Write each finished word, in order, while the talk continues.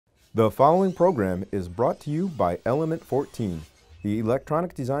The following program is brought to you by Element 14, the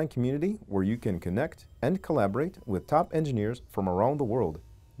electronic design community where you can connect and collaborate with top engineers from around the world.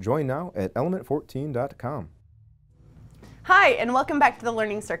 Join now at element14.com. Hi, and welcome back to the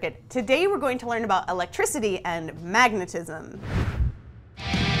Learning Circuit. Today we're going to learn about electricity and magnetism.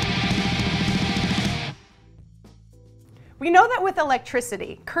 We know that with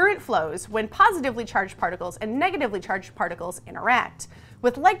electricity, current flows when positively charged particles and negatively charged particles interact,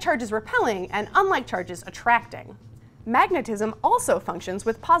 with like charges repelling and unlike charges attracting. Magnetism also functions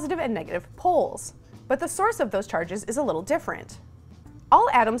with positive and negative poles, but the source of those charges is a little different. All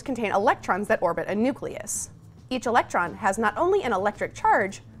atoms contain electrons that orbit a nucleus. Each electron has not only an electric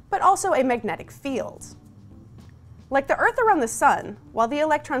charge, but also a magnetic field. Like the Earth around the Sun, while the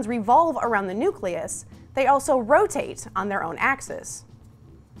electrons revolve around the nucleus, they also rotate on their own axis.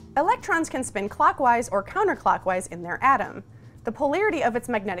 Electrons can spin clockwise or counterclockwise in their atom. The polarity of its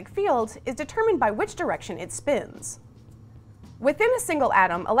magnetic field is determined by which direction it spins. Within a single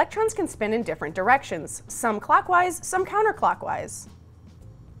atom, electrons can spin in different directions, some clockwise, some counterclockwise.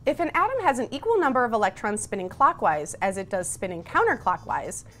 If an atom has an equal number of electrons spinning clockwise as it does spinning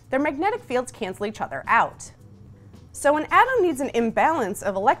counterclockwise, their magnetic fields cancel each other out. So an atom needs an imbalance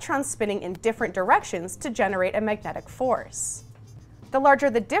of electrons spinning in different directions to generate a magnetic force. The larger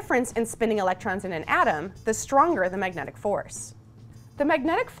the difference in spinning electrons in an atom, the stronger the magnetic force. The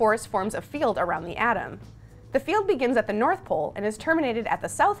magnetic force forms a field around the atom. The field begins at the North Pole and is terminated at the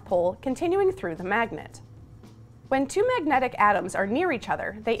South Pole, continuing through the magnet. When two magnetic atoms are near each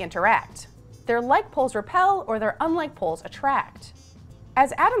other, they interact. Their like poles repel or their unlike poles attract.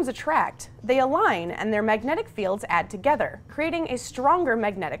 As atoms attract, they align and their magnetic fields add together, creating a stronger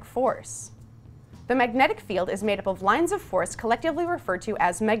magnetic force. The magnetic field is made up of lines of force collectively referred to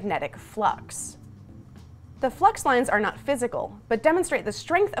as magnetic flux. The flux lines are not physical, but demonstrate the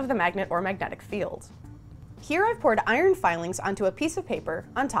strength of the magnet or magnetic field. Here I've poured iron filings onto a piece of paper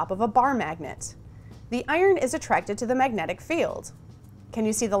on top of a bar magnet. The iron is attracted to the magnetic field. Can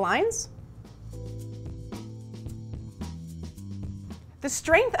you see the lines? The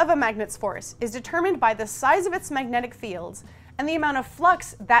strength of a magnet's force is determined by the size of its magnetic fields and the amount of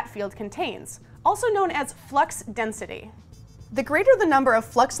flux that field contains, also known as flux density. The greater the number of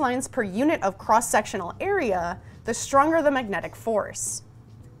flux lines per unit of cross-sectional area, the stronger the magnetic force.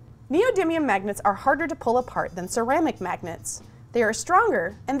 Neodymium magnets are harder to pull apart than ceramic magnets. They are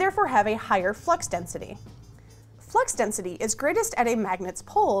stronger and therefore have a higher flux density. Flux density is greatest at a magnet's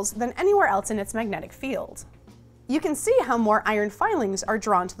poles than anywhere else in its magnetic field. You can see how more iron filings are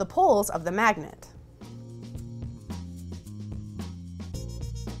drawn to the poles of the magnet.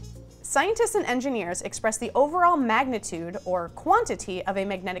 Scientists and engineers express the overall magnitude or quantity of a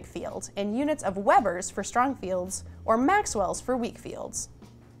magnetic field in units of Webers for strong fields or Maxwells for weak fields.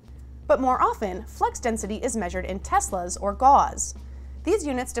 But more often, flux density is measured in Teslas or Gauss. These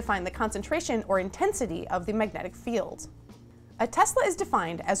units define the concentration or intensity of the magnetic field. A Tesla is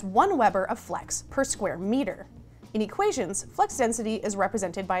defined as 1 Weber of flux per square meter. In equations, flux density is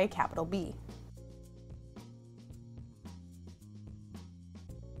represented by a capital B.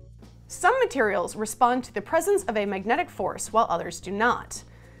 Some materials respond to the presence of a magnetic force while others do not.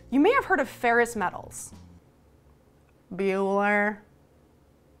 You may have heard of ferrous metals. Bueller.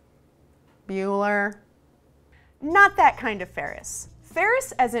 Not that kind of ferrous.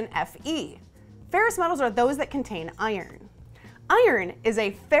 Ferrous as in Fe. Ferrous metals are those that contain iron. Iron is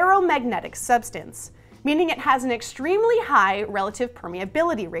a ferromagnetic substance, meaning it has an extremely high relative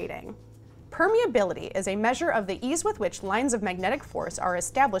permeability rating. Permeability is a measure of the ease with which lines of magnetic force are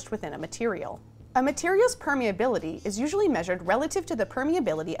established within a material. A material's permeability is usually measured relative to the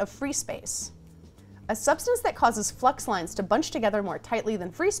permeability of free space. A substance that causes flux lines to bunch together more tightly than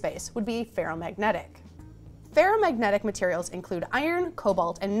free space would be ferromagnetic. Ferromagnetic materials include iron,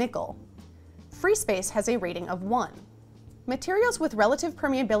 cobalt, and nickel. Free space has a rating of 1. Materials with relative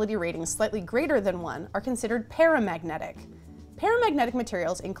permeability ratings slightly greater than 1 are considered paramagnetic. Paramagnetic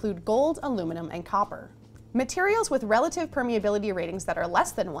materials include gold, aluminum, and copper. Materials with relative permeability ratings that are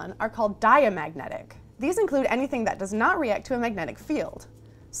less than 1 are called diamagnetic. These include anything that does not react to a magnetic field,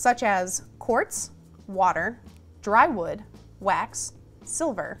 such as quartz, water, dry wood, wax,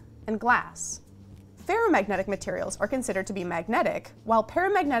 silver, and glass. Ferromagnetic materials are considered to be magnetic, while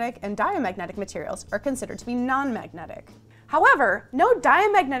paramagnetic and diamagnetic materials are considered to be non-magnetic. However, no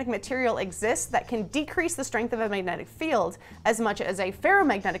diamagnetic material exists that can decrease the strength of a magnetic field as much as a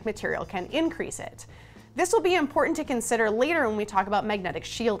ferromagnetic material can increase it. This will be important to consider later when we talk about magnetic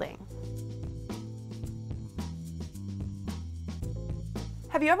shielding.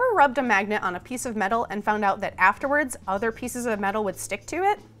 Have you ever rubbed a magnet on a piece of metal and found out that afterwards other pieces of metal would stick to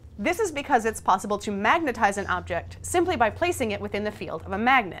it? This is because it's possible to magnetize an object simply by placing it within the field of a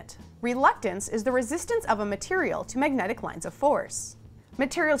magnet. Reluctance is the resistance of a material to magnetic lines of force.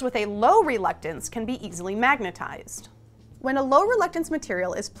 Materials with a low reluctance can be easily magnetized. When a low reluctance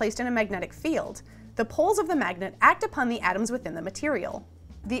material is placed in a magnetic field, the poles of the magnet act upon the atoms within the material.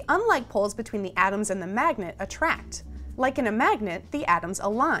 The unlike poles between the atoms and the magnet attract. Like in a magnet, the atoms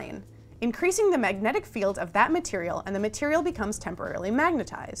align, increasing the magnetic field of that material, and the material becomes temporarily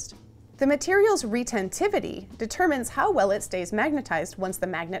magnetized. The material's retentivity determines how well it stays magnetized once the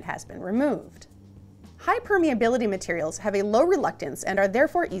magnet has been removed. High permeability materials have a low reluctance and are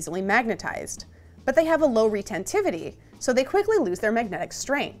therefore easily magnetized, but they have a low retentivity, so they quickly lose their magnetic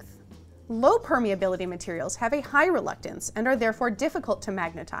strength. Low permeability materials have a high reluctance and are therefore difficult to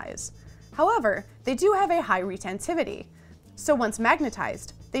magnetize. However, they do have a high retentivity, so once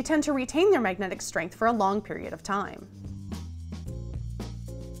magnetized, they tend to retain their magnetic strength for a long period of time.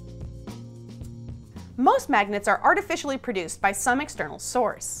 Most magnets are artificially produced by some external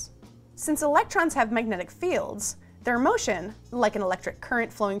source. Since electrons have magnetic fields, their motion, like an electric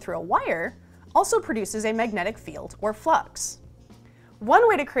current flowing through a wire, also produces a magnetic field or flux. One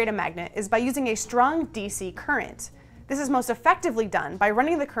way to create a magnet is by using a strong DC current. This is most effectively done by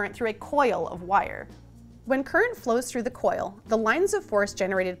running the current through a coil of wire. When current flows through the coil, the lines of force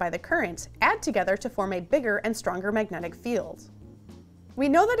generated by the current add together to form a bigger and stronger magnetic field. We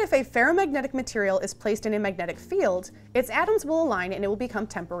know that if a ferromagnetic material is placed in a magnetic field, its atoms will align and it will become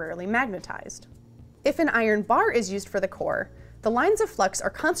temporarily magnetized. If an iron bar is used for the core, the lines of flux are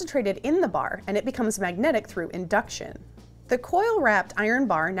concentrated in the bar and it becomes magnetic through induction. The coil-wrapped iron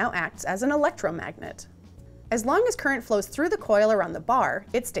bar now acts as an electromagnet. As long as current flows through the coil around the bar,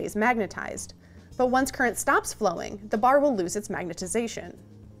 it stays magnetized. But once current stops flowing, the bar will lose its magnetization.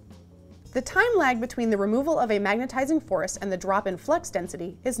 The time lag between the removal of a magnetizing force and the drop in flux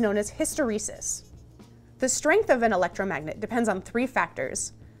density is known as hysteresis. The strength of an electromagnet depends on three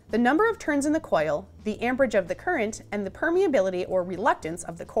factors: the number of turns in the coil, the amperage of the current, and the permeability or reluctance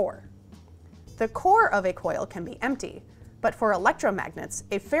of the core. The core of a coil can be empty, but for electromagnets,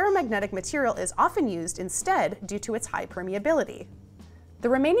 a ferromagnetic material is often used instead due to its high permeability. The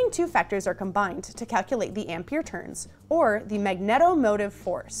remaining two factors are combined to calculate the ampere turns, or the magnetomotive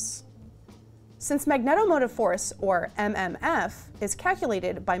force. Since magnetomotive force, or MMF, is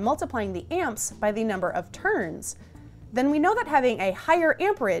calculated by multiplying the amps by the number of turns, then we know that having a higher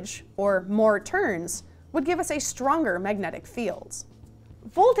amperage, or more turns, would give us a stronger magnetic field.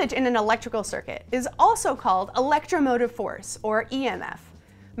 Voltage in an electrical circuit is also called electromotive force, or EMF.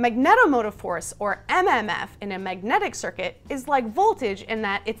 Magnetomotive force, or MMF, in a magnetic circuit is like voltage in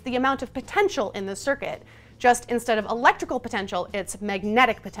that it's the amount of potential in the circuit, just instead of electrical potential, it's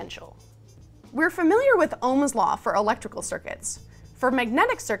magnetic potential. We're familiar with Ohm's law for electrical circuits. For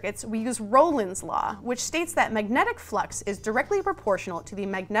magnetic circuits, we use Rowland's law, which states that magnetic flux is directly proportional to the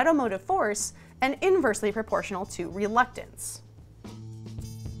magnetomotive force and inversely proportional to reluctance.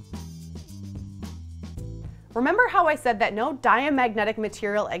 Remember how I said that no diamagnetic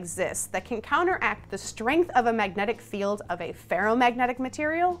material exists that can counteract the strength of a magnetic field of a ferromagnetic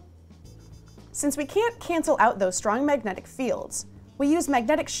material? Since we can't cancel out those strong magnetic fields, we use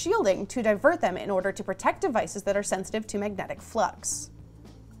magnetic shielding to divert them in order to protect devices that are sensitive to magnetic flux.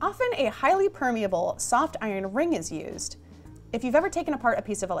 Often a highly permeable soft iron ring is used. If you've ever taken apart a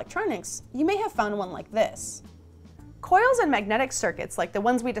piece of electronics, you may have found one like this. Coils and magnetic circuits like the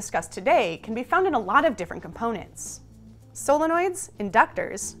ones we discussed today can be found in a lot of different components: solenoids,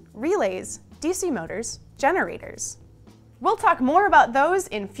 inductors, relays, DC motors, generators. We'll talk more about those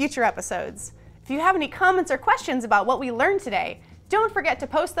in future episodes. If you have any comments or questions about what we learned today, don't forget to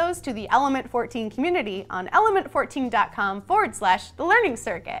post those to the Element 14 community on element14.com/the learning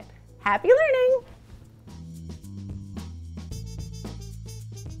circuit. Happy learning!